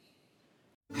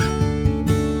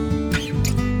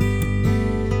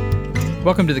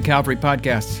Welcome to the Calvary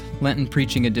Podcast, Lenten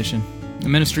Preaching Edition, a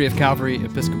ministry of Calvary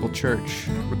Episcopal Church,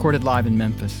 recorded live in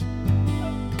Memphis.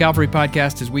 The Calvary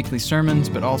Podcast is weekly sermons,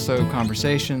 but also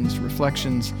conversations,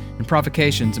 reflections, and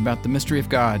provocations about the mystery of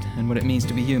God and what it means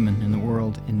to be human in the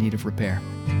world in need of repair.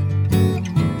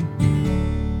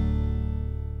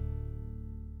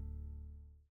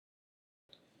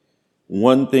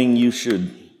 One thing you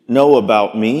should know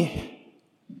about me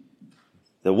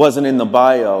that wasn't in the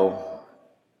bio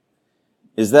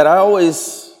is that I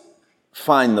always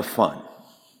find the fun.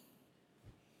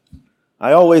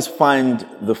 I always find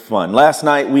the fun. Last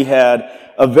night we had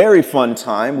a very fun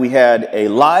time. We had a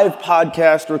live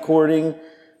podcast recording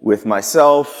with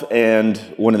myself and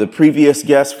one of the previous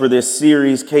guests for this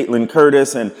series, Caitlin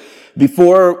Curtis. And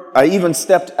before I even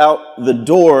stepped out the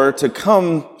door to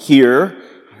come here,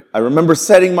 I remember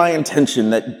setting my intention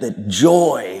that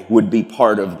joy would be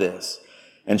part of this.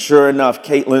 And sure enough,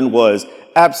 Caitlin was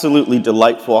absolutely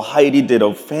delightful. Heidi did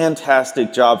a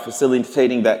fantastic job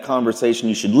facilitating that conversation.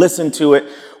 You should listen to it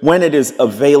when it is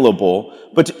available.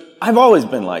 But I've always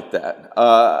been like that.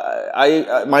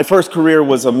 My first career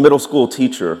was a middle school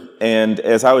teacher. And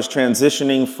as I was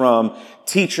transitioning from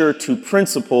teacher to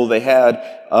principal, they had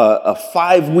a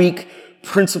 5-week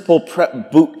principal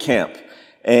prep boot camp.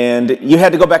 And you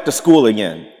had to go back to school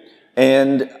again.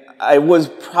 And I was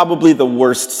probably the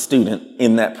worst student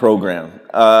in that program.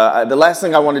 The last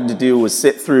thing I wanted to do was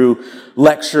sit through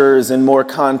lectures and more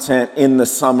content in the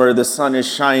summer. The sun is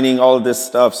shining, all of this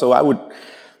stuff. So I would,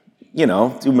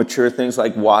 do mature things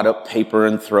like wad up paper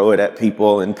and throw it at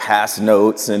people and pass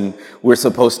notes. And we're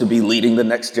supposed to be leading the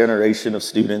next generation of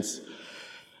students.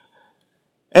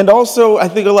 And also, I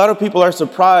think a lot of people are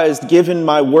surprised, given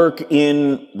my work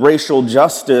in racial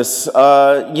justice.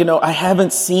 I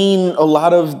haven't seen a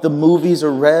lot of the movies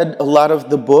or read a lot of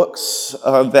the books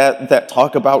that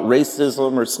talk about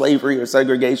racism or slavery or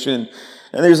segregation.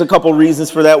 And there's a couple reasons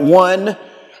for that. One,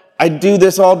 I do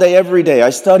this all day, every day. I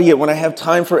study it when I have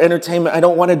time for entertainment. I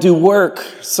don't want to do work,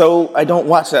 so I don't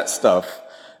watch that stuff.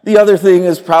 The other thing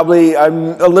is probably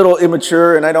I'm a little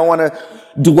immature and I don't want to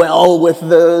dwell with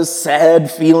the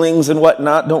sad feelings and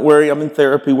whatnot. Don't worry, I'm in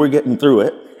therapy. We're getting through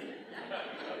it.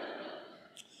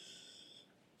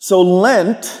 So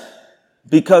Lent,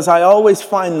 because I always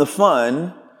find the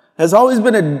fun, has always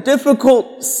been a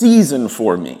difficult season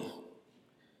for me.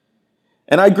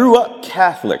 And I grew up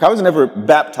Catholic. I was never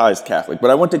baptized Catholic, but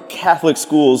I went to Catholic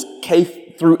schools K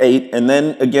through 8 and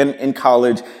then again in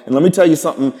college. And let me tell you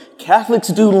something, Catholics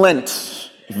do Lent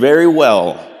very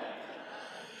well.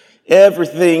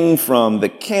 Everything from the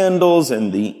candles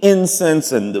and the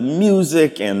incense and the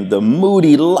music and the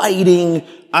moody lighting.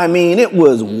 I mean, it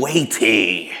was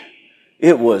weighty.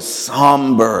 It was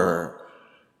somber.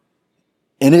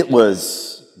 And it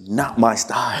was not my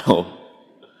style.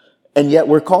 And yet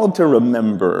we're called to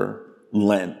remember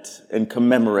Lent and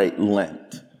commemorate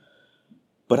Lent.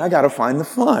 But I got to find the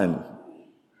fun.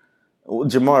 Well,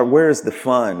 Jemar, where's the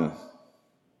fun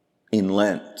in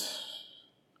Lent?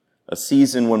 A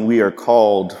season when we are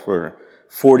called for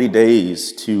 40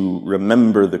 days to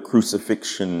remember the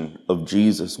crucifixion of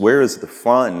Jesus. Where is the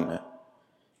fun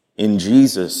in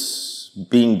Jesus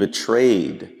being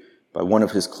betrayed by one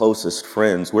of his closest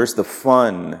friends? Where's the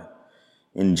fun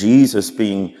in Jesus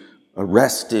being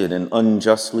arrested and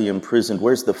unjustly imprisoned?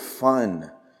 Where's the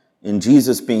fun in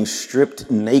Jesus being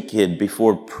stripped naked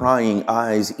before prying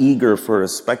eyes, eager for a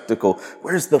spectacle?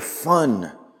 Where's the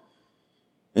fun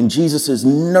in Jesus'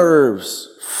 nerves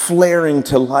flaring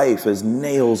to life as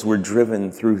nails were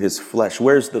driven through his flesh?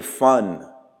 Where's the fun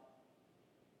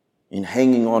in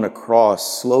hanging on a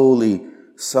cross, slowly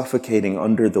suffocating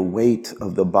under the weight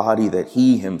of the body that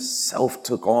he himself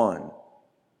took on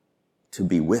to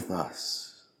be with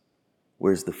us?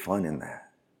 Where's the fun in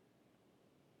that?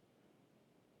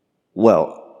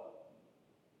 Well,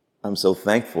 I'm so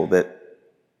thankful that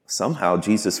somehow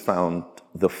Jesus found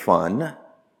the fun,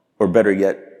 or better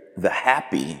yet, the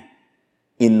happy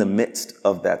in the midst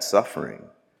of that suffering.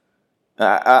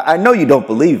 I know you don't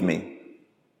believe me,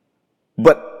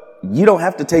 but you don't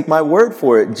have to take my word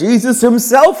for it. Jesus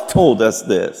himself told us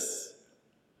this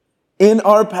in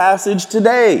our passage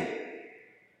today.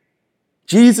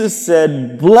 Jesus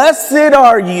said, "Blessed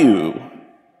are you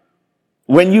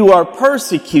when you are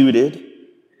persecuted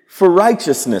for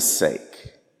righteousness'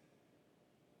 sake."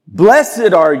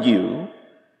 Blessed are you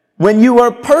when you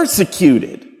are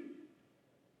persecuted.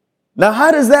 Now,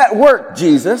 how does that work,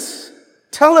 Jesus?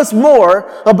 Tell us more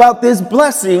about this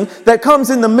blessing that comes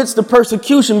in the midst of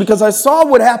persecution, because I saw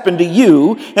what happened to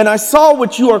you and I saw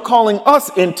what you are calling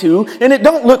us into, and it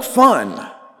don't look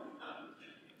fun.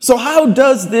 So how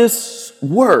does this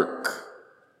work?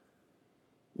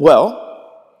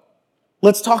 Well,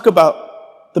 let's talk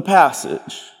about the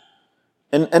passage.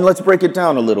 And let's break it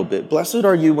down a little bit. Blessed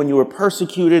are you when you are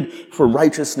persecuted for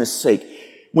righteousness' sake.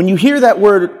 When you hear that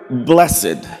word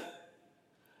blessed,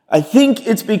 I think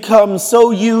it's become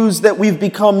so used that we've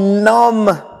become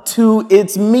numb to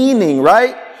its meaning,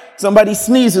 right? Somebody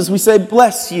sneezes, we say,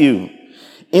 bless you.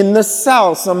 In the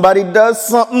South, somebody does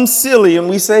something silly and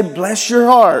we say, bless your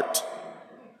heart.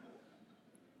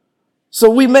 So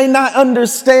we may not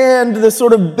understand the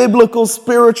sort of biblical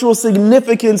spiritual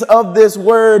significance of this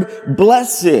word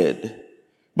blessed.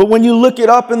 But when you look it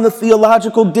up in the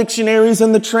theological dictionaries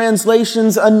and the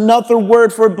translations, another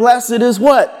word for blessed is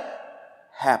what?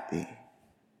 Happy.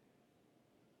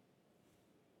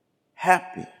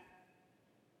 Happy.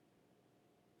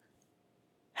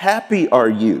 Happy are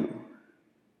you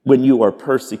when you are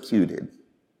persecuted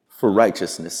for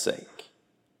righteousness' sake.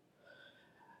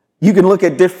 You can look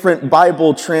at different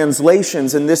Bible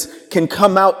translations and this can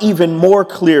come out even more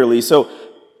clearly. So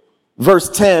verse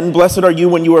 10, blessed are you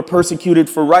when you are persecuted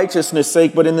for righteousness'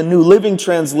 sake. But in the New Living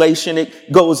Translation,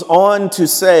 it goes on to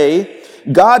say,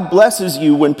 God blesses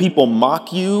you when people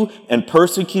mock you and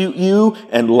persecute you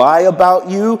and lie about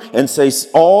you and say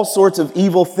all sorts of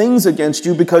evil things against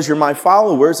you because you're my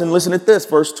followers. And listen at this,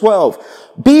 verse 12.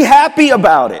 Be happy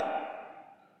about it.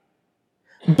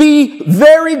 Be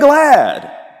very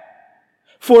glad.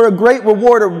 For a great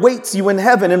reward awaits you in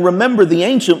heaven. And remember, the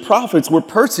ancient prophets were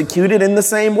persecuted in the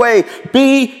same way.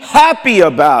 Be happy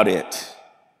about it.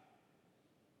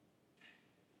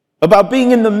 About being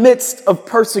in the midst of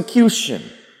persecution.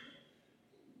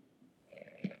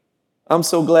 I'm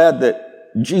so glad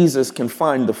that Jesus can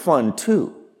find the fun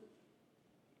too.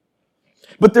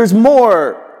 But there's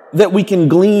more that we can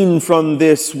glean from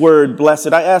this word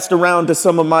blessed. I asked around to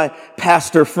some of my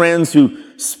pastor friends who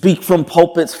speak from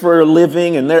pulpits for a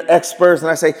living and they're experts. And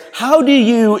I say, how do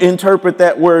you interpret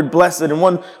that word blessed? And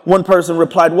one person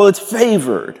replied, well, it's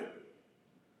favored.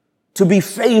 To be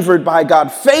favored by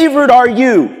God. Favored are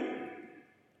you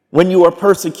when you are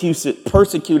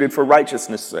persecuted for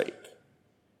righteousness' sake.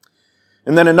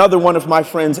 And then another one of my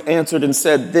friends answered and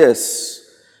said this,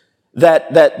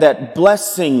 that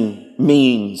blessing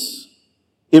means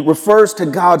it refers to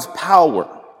God's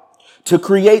power to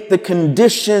create the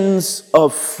conditions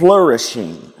of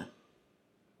flourishing,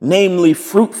 namely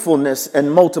fruitfulness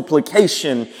and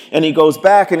multiplication. And he goes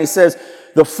back and he says,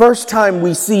 the first time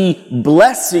we see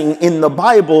blessing in the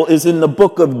Bible is in the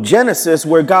book of Genesis,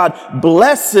 where God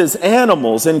blesses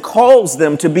animals and calls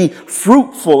them to be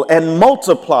fruitful and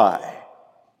multiply.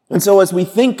 And so as we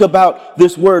think about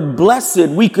this word blessed,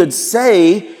 we could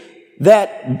say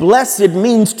that blessed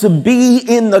means to be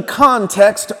in the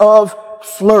context of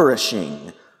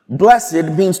flourishing. Blessed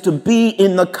means to be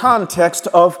in the context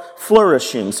of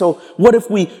flourishing. So what if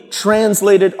we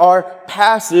translated our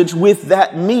passage with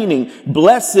that meaning?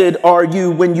 Blessed are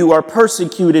you when you are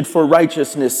persecuted for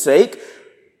righteousness' sake.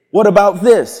 What about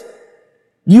this?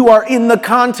 You are in the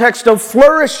context of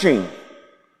flourishing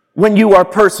when you are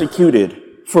persecuted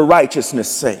for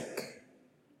righteousness' sake.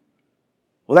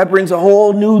 Well, that brings a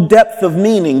whole new depth of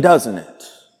meaning, doesn't it?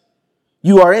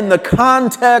 You are in the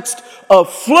context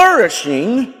of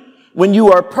flourishing when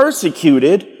you are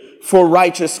persecuted for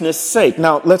righteousness' sake.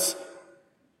 Now, let's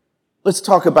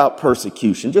talk about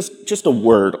persecution. Just a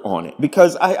word on it,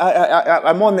 because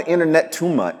I'm on the internet too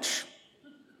much.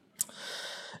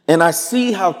 And I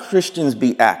see how Christians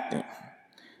be acting.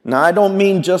 Now, I don't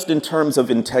mean just in terms of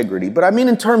integrity, but I mean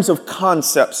in terms of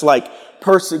concepts like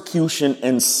persecution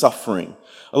and suffering.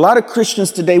 A lot of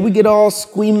Christians today, we get all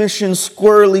squeamish and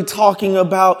squirrely talking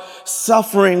about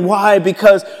suffering. Why?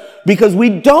 Because we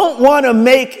don't want to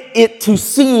make it to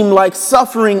seem like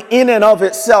suffering in and of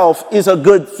itself is a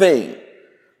good thing.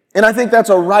 And I think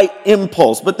that's a right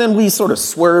impulse. But then we sort of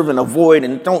swerve and avoid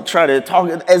and don't try to talk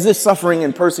as if suffering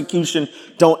and persecution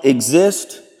don't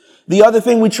exist. The other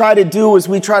thing we try to do is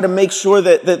we try to make sure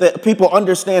that people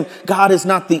understand God is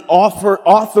not the author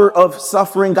of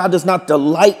suffering. God does not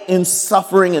delight in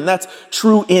suffering, and that's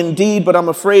true indeed. But I'm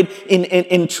afraid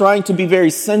in trying to be very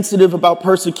sensitive about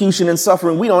persecution and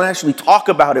suffering, we don't actually talk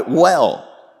about it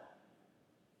well.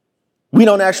 We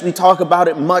don't actually talk about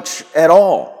it much at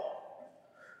all.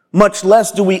 Much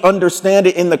less do we understand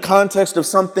it in the context of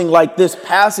something like this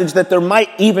passage, that there might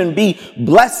even be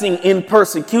blessing in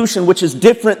persecution, which is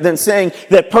different than saying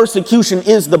that persecution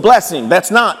is the blessing. That's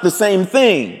not the same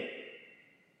thing.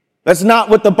 That's not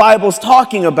what the Bible's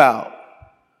talking about.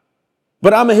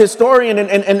 But I'm a historian,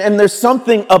 and there's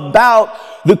something about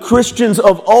the Christians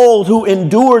of old who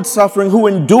endured suffering, who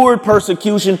endured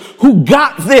persecution, who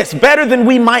got this better than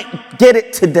we might get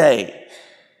it today.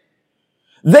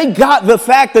 They got the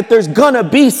fact that there's gonna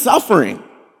be suffering.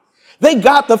 They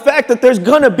got the fact that there's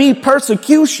gonna be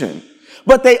persecution.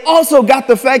 But they also got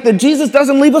the fact that Jesus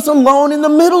doesn't leave us alone in the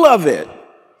middle of it.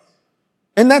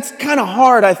 And that's kind of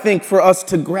hard, I think, for us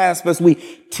to grasp as we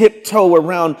tiptoe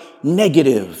around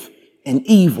negative and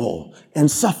evil and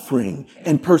suffering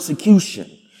and persecution.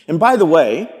 And by the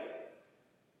way,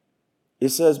 it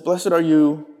says, blessed are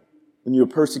you when you're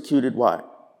persecuted, why?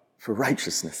 For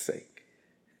righteousness' sake.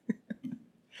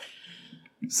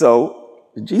 So,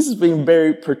 Jesus being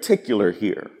very particular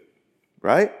here,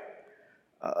 right?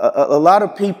 A lot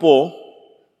of people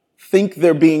think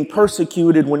they're being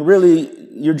persecuted when really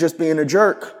you're just being a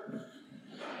jerk.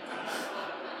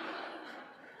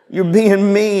 You're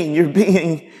being mean, you're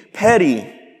being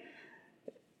petty.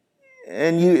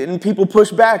 And people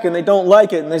push back and they don't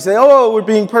like it and they say, oh, we're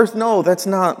being No, that's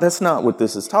not what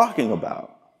this is talking about.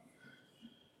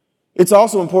 It's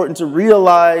also important to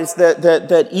realize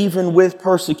that even with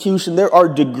persecution, there are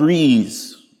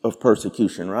degrees of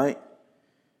persecution, right?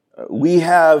 We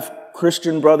have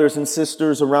Christian brothers and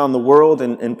sisters around the world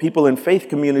and people in faith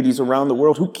communities around the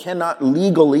world who cannot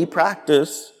legally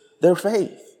practice their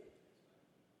faith,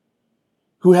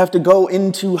 who have to go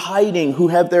into hiding, who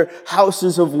have their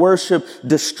houses of worship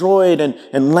destroyed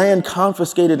and land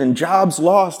confiscated and jobs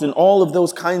lost and all of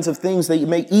those kinds of things. They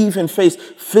may even face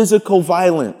physical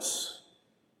violence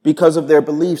because of their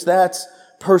beliefs. That's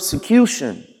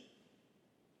persecution.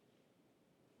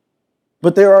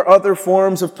 But there are other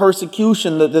forms of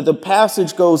persecution. The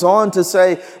passage goes on to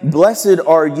say, blessed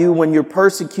are you when you're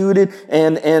persecuted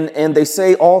and they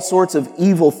say all sorts of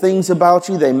evil things about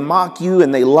you. They mock you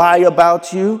and they lie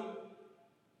about you.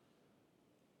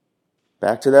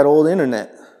 Back to that old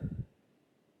internet.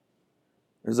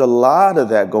 There's a lot of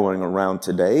that going around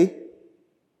today.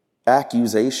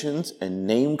 Accusations and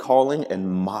name calling and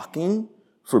mocking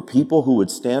for people who would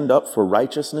stand up for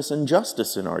righteousness and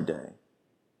justice in our day.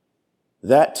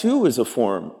 That too is a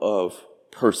form of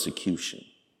persecution.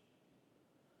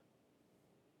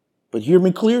 But hear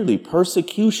me clearly,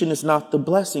 persecution is not the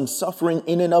blessing. Suffering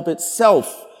in and of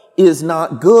itself is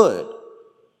not good.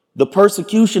 The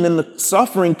persecution and the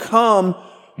suffering come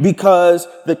because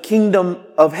the kingdom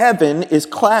of heaven is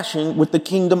clashing with the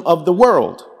kingdom of the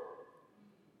world.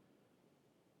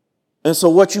 And so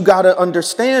what you got to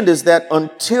understand is that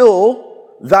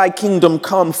until thy kingdom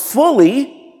come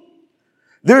fully,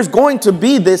 there's going to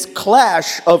be this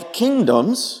clash of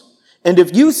kingdoms. And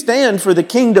if you stand for the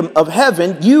kingdom of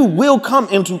heaven, you will come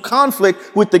into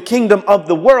conflict with the kingdom of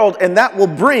the world, and that will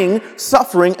bring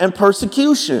suffering and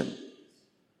persecution.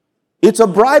 It's a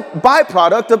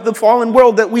byproduct of the fallen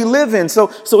world that we live in. So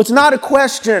it's not a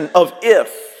question of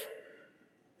if.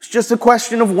 It's just a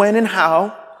question of when and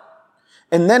how.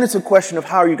 And then it's a question of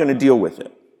how are you going to deal with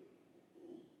it?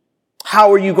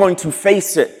 How are you going to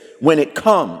face it when it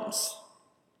comes?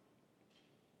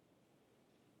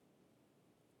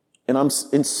 And I'm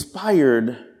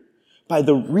inspired by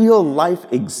the real life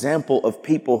example of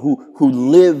people who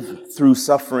live through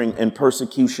suffering and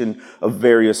persecution of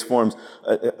various forms.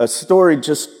 A story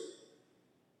just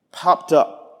popped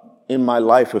up in my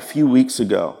life a few weeks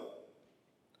ago.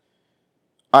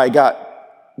 I got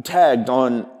tagged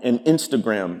on an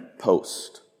Instagram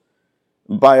post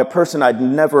by a person I'd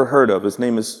never heard of. His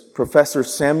name is Professor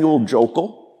Samuel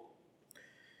Jokel.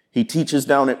 He teaches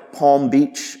down at Palm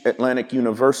Beach Atlantic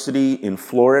University in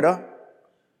Florida.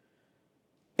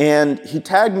 And he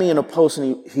tagged me in a post,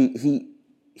 and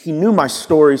he knew my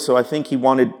story, so I think he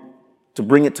wanted to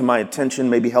bring it to my attention,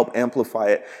 maybe help amplify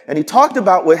it. And he talked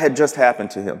about what had just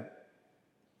happened to him.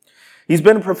 He's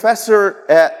been a professor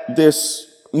at this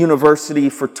university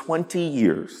for 20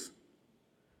 years.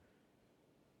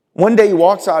 One day he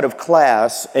walks out of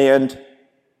class and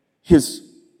his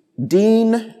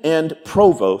dean and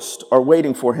provost are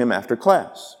waiting for him after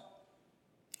class.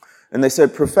 And they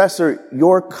said, Professor,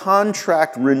 your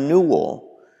contract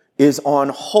renewal is on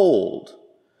hold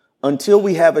until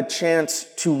we have a chance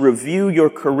to review your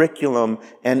curriculum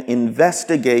and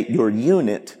investigate your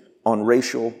unit on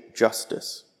racial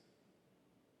justice.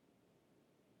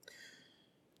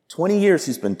 20 years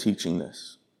he's been teaching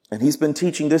this. And he's been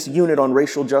teaching this unit on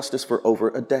racial justice for over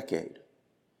a decade.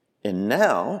 And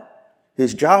now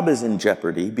his job is in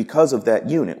jeopardy because of that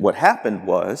unit. What happened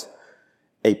was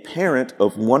a parent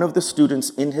of one of the students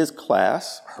in his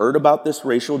class heard about this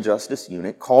racial justice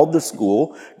unit, called the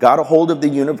school, got a hold of the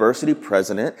university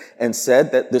president, and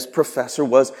said that this professor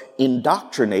was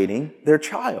indoctrinating their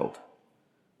child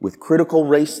with critical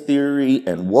race theory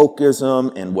and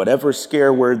wokeism and whatever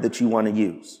scare word that you want to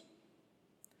use.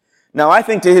 Now, I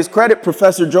think to his credit,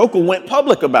 Professor Jokel went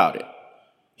public about it.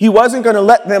 He wasn't going to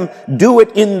let them do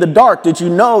it in the dark. Did you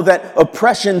know that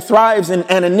oppression thrives in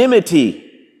anonymity?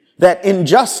 That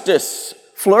injustice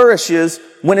flourishes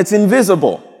when it's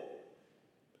invisible.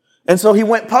 And so he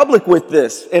went public with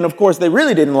this. And of course, they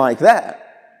really didn't like that.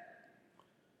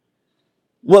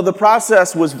 Well, the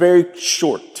process was very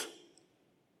short.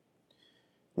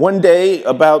 One day,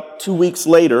 about 2 weeks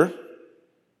later,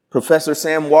 Professor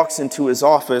Sam walks into his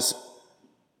office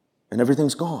and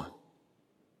everything's gone.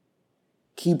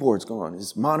 Keyboard's gone,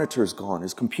 his monitor's gone,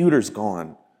 his computer's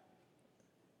gone.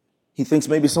 He thinks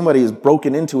maybe somebody has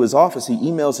broken into his office. He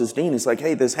emails his dean. He's like,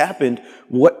 hey, this happened.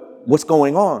 What's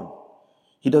going on?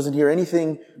 He doesn't hear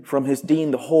anything from his dean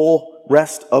the whole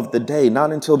rest of the day,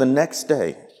 not until the next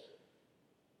day.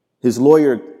 His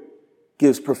lawyer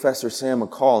gives Professor Sam a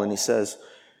call and he says,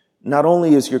 not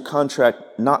only is your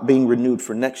contract not being renewed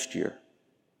for next year,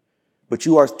 but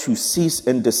you are to cease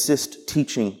and desist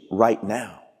teaching right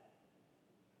now.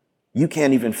 You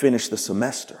can't even finish the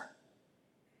semester.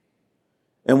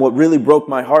 And what really broke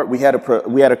my heart, we had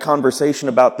a conversation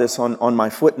about this on my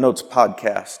Footnotes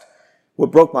podcast.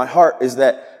 What broke my heart is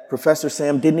that Professor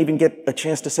Sam didn't even get a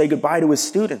chance to say goodbye to his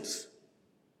students.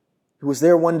 He was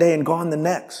there one day and gone the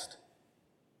next.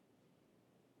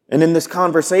 And in this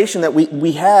conversation that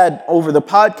we had over the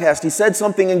podcast, he said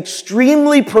something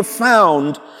extremely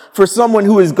profound for someone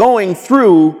who is going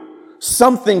through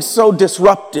something so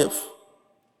disruptive.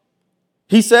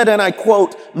 He said, and I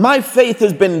quote, "My faith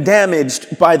has been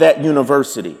damaged by that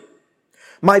university.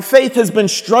 My faith has been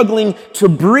struggling to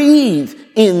breathe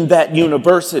in that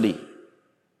university.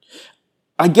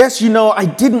 I guess, I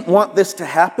didn't want this to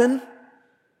happen,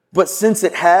 but since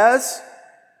it has,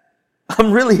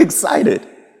 I'm really excited.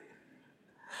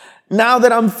 Now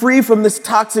that I'm free from this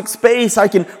toxic space, I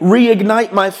can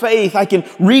reignite my faith. I can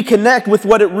reconnect with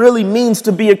what it really means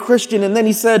to be a Christian." And then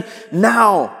he said,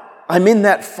 now I'm in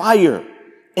that fire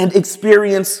and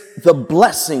experience the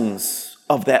blessings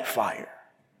of that fire.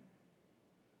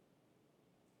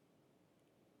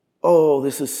 Oh,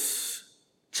 this is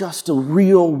just a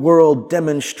real world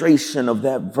demonstration of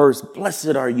that verse.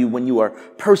 Blessed are you when you are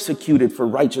persecuted for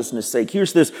righteousness' sake.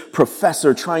 Here's this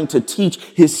professor trying to teach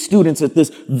his students at this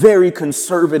very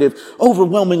conservative,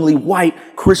 overwhelmingly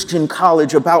white Christian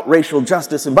college about racial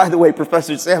justice. And by the way,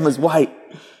 Professor Sam is white.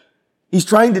 He's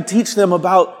trying to teach them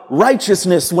about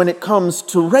righteousness when it comes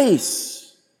to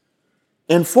race.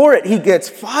 And for it, he gets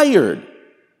fired.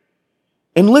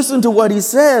 And listen to what he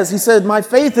says. He said, my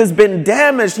faith has been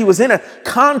damaged. He was in a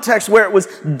context where it was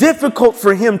difficult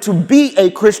for him to be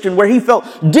a Christian, where he felt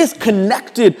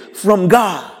disconnected from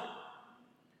God.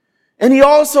 And he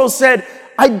also said,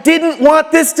 I didn't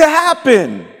want this to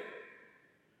happen.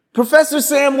 Professor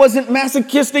Sam wasn't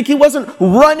masochistic. He wasn't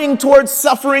running towards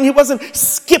suffering. He wasn't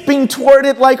skipping toward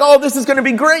it like, oh, this is going to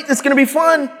be great. This is going to be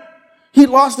fun. He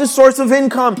lost his source of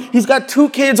income. He's got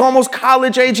 2 kids, almost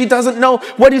college age. He doesn't know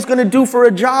what he's going to do for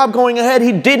a job going ahead.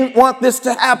 He didn't want this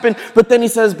to happen. But then he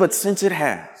says, but since it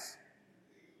has.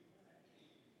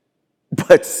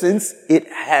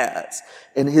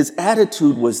 And his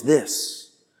attitude was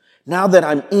this: now that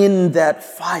I'm in that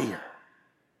fire,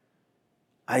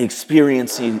 I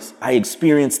experience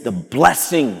the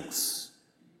blessings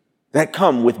that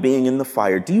come with being in the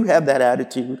fire. Do you have that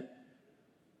attitude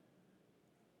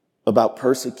about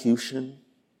persecution,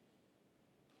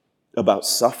 about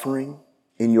suffering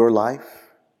in your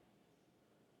life?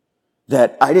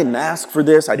 That I didn't ask for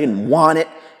this, I didn't want it,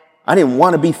 I didn't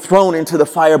want to be thrown into the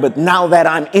fire, but now that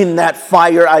I'm in that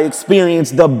fire, I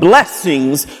experience the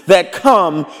blessings that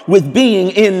come with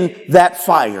being in that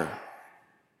fire.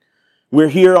 We're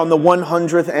here on the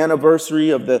 100th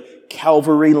anniversary of the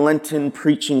Calvary Lenten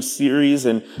preaching series,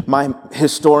 and my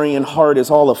historian heart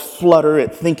is all aflutter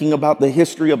at thinking about the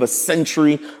history of a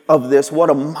century of this. What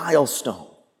a milestone.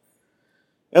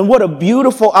 And what a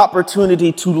beautiful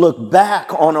opportunity to look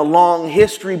back on a long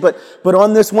history. But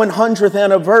on this 100th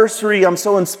anniversary, I'm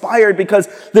so inspired because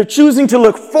they're choosing to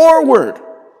look forward.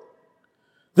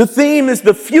 The theme is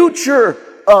the future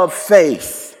of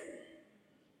faith.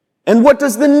 And what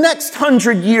does the next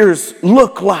 100 years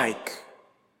look like?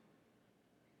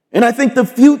 And I think the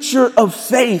future of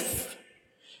faith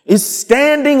is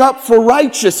standing up for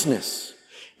righteousness,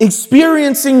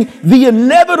 experiencing the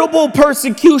inevitable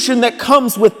persecution that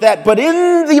comes with that, but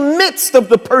in the midst of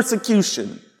the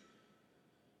persecution,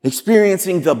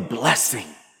 experiencing the blessing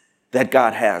that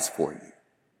God has for you.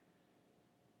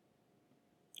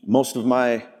 Most of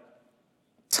my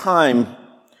time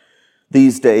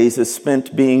these days is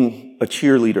spent being a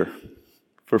cheerleader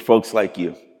for folks like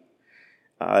you.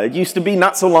 It used to be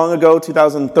not so long ago,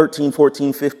 2013,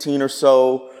 14, 15 or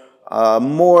so,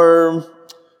 more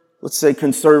let's say,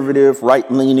 conservative,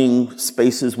 right-leaning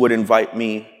spaces would invite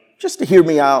me just to hear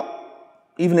me out,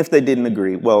 even if they didn't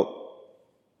agree. Well,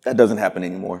 that doesn't happen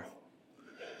anymore.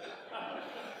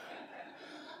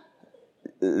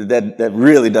 That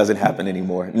really doesn't happen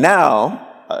anymore. Now,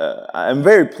 I'm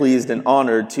very pleased and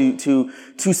honored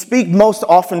to speak most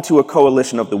often to a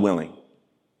coalition of the willing.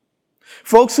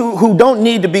 Folks who don't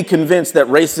need to be convinced that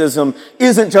racism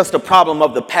isn't just a problem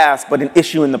of the past, but an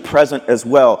issue in the present as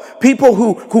well. People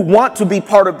who want to be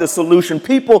part of the solution.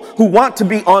 People who want to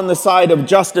be on the side of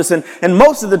justice. And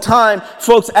most of the time,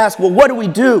 folks ask, well, what do we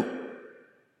do?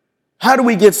 How do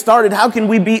we get started? How can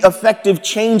we be effective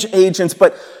change agents?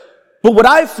 But what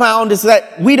I've found is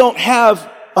that we don't have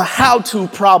a how-to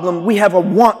problem. We have a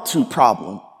want-to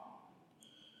problem.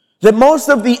 That most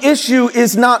of the issue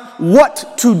is not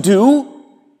what to do,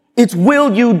 it's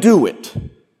will you do it?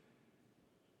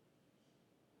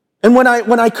 And when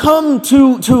I come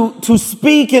to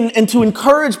speak and to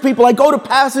encourage people, I go to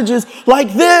passages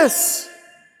like this.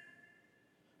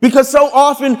 Because so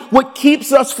often what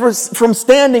keeps us from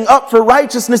standing up for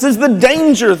righteousness is the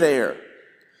danger there.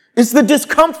 It's the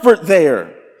discomfort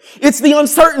there. It's the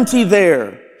uncertainty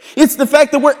there. It's the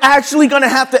fact that we're actually going to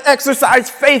have to exercise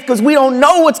faith because we don't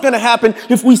know what's going to happen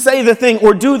if we say the thing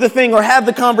or do the thing or have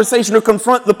the conversation or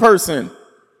confront the person.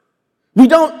 We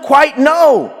don't quite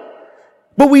know.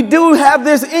 But we do have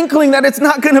this inkling that it's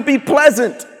not going to be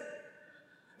pleasant.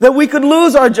 That we could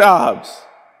lose our jobs.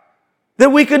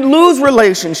 That we could lose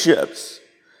relationships.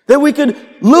 That we could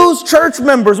lose church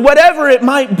members, whatever it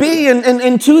might be.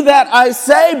 And to that I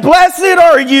say, blessed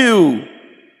are you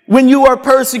when you are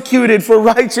persecuted for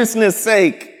righteousness'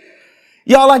 sake.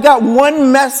 Y'all, I got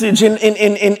one message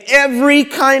in every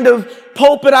kind of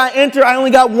pulpit I enter. I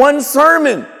only got one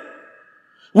sermon,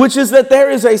 which is that there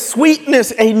is a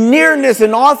sweetness, a nearness,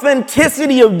 an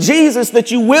authenticity of Jesus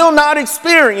that you will not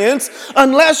experience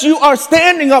unless you are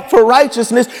standing up for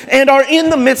righteousness and are in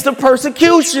the midst of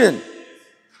persecution.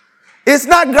 It's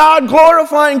not God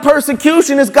glorifying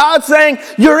persecution. It's God saying,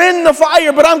 you're in the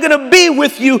fire, but I'm going to be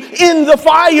with you in the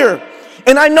fire.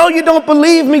 And I know you don't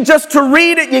believe me just to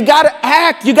read it. You got to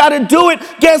act. You got to do it.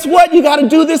 Guess what? You got to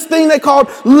do this thing they call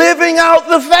living out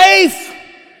the faith.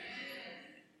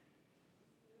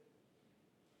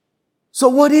 So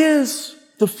what is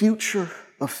the future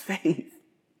of faith?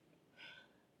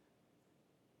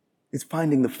 It's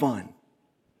finding the fun.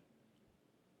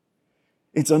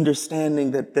 It's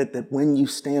understanding that when you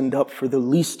stand up for the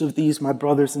least of these, my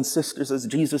brothers and sisters, as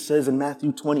Jesus says in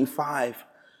Matthew 25,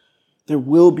 there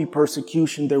will be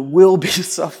persecution, there will be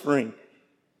suffering.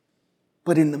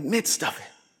 But in the midst of it,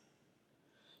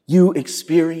 you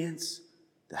experience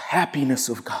the happiness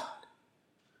of God.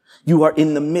 You are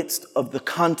in the midst of the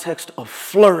context of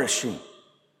flourishing,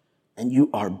 and you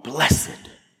are blessed.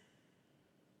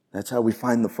 That's how we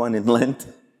find the fun in Lent.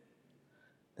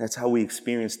 That's how we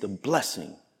experience the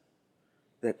blessing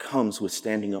that comes with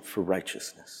standing up for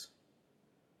righteousness.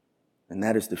 And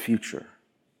that is the future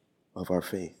of our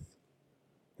faith.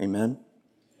 Amen?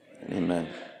 Amen.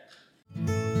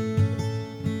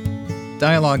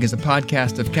 Dialogue is a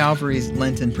podcast of Calvary's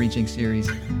Lenten preaching series,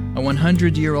 a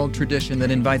 100-year-old tradition that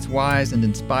invites wise and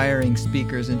inspiring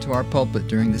speakers into our pulpit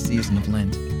during the season of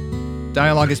Lent.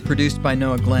 Dialogue is produced by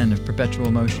Noah Glenn of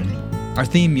Perpetual Motion. Our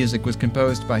theme music was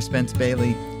composed by Spence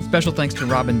Bailey. Special thanks to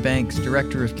Robin Banks,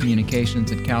 Director of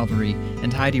Communications at Calvary,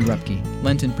 and Heidi Rupke,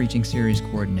 Lenten Preaching Series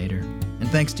Coordinator. And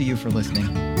thanks to you for listening.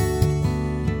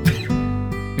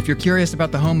 If you're curious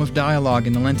about the home of dialogue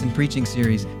in the Lenten Preaching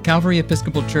Series, Calvary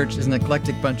Episcopal Church is an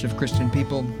eclectic bunch of Christian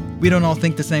people. We don't all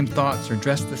think the same thoughts or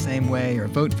dress the same way or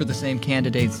vote for the same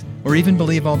candidates or even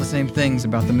believe all the same things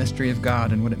about the mystery of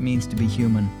God and what it means to be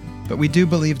human. But we do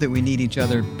believe that we need each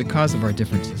other because of our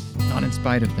differences, not in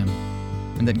spite of them,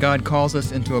 and that God calls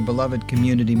us into a beloved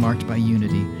community marked by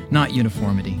unity, not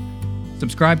uniformity.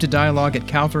 Subscribe to Dialogue at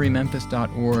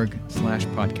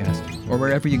calvarymemphis.org/podcast or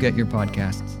wherever you get your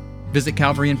podcasts. Visit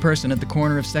Calvary in person at the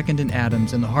corner of 2nd and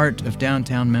Adams in the heart of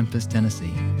downtown Memphis,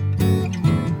 Tennessee.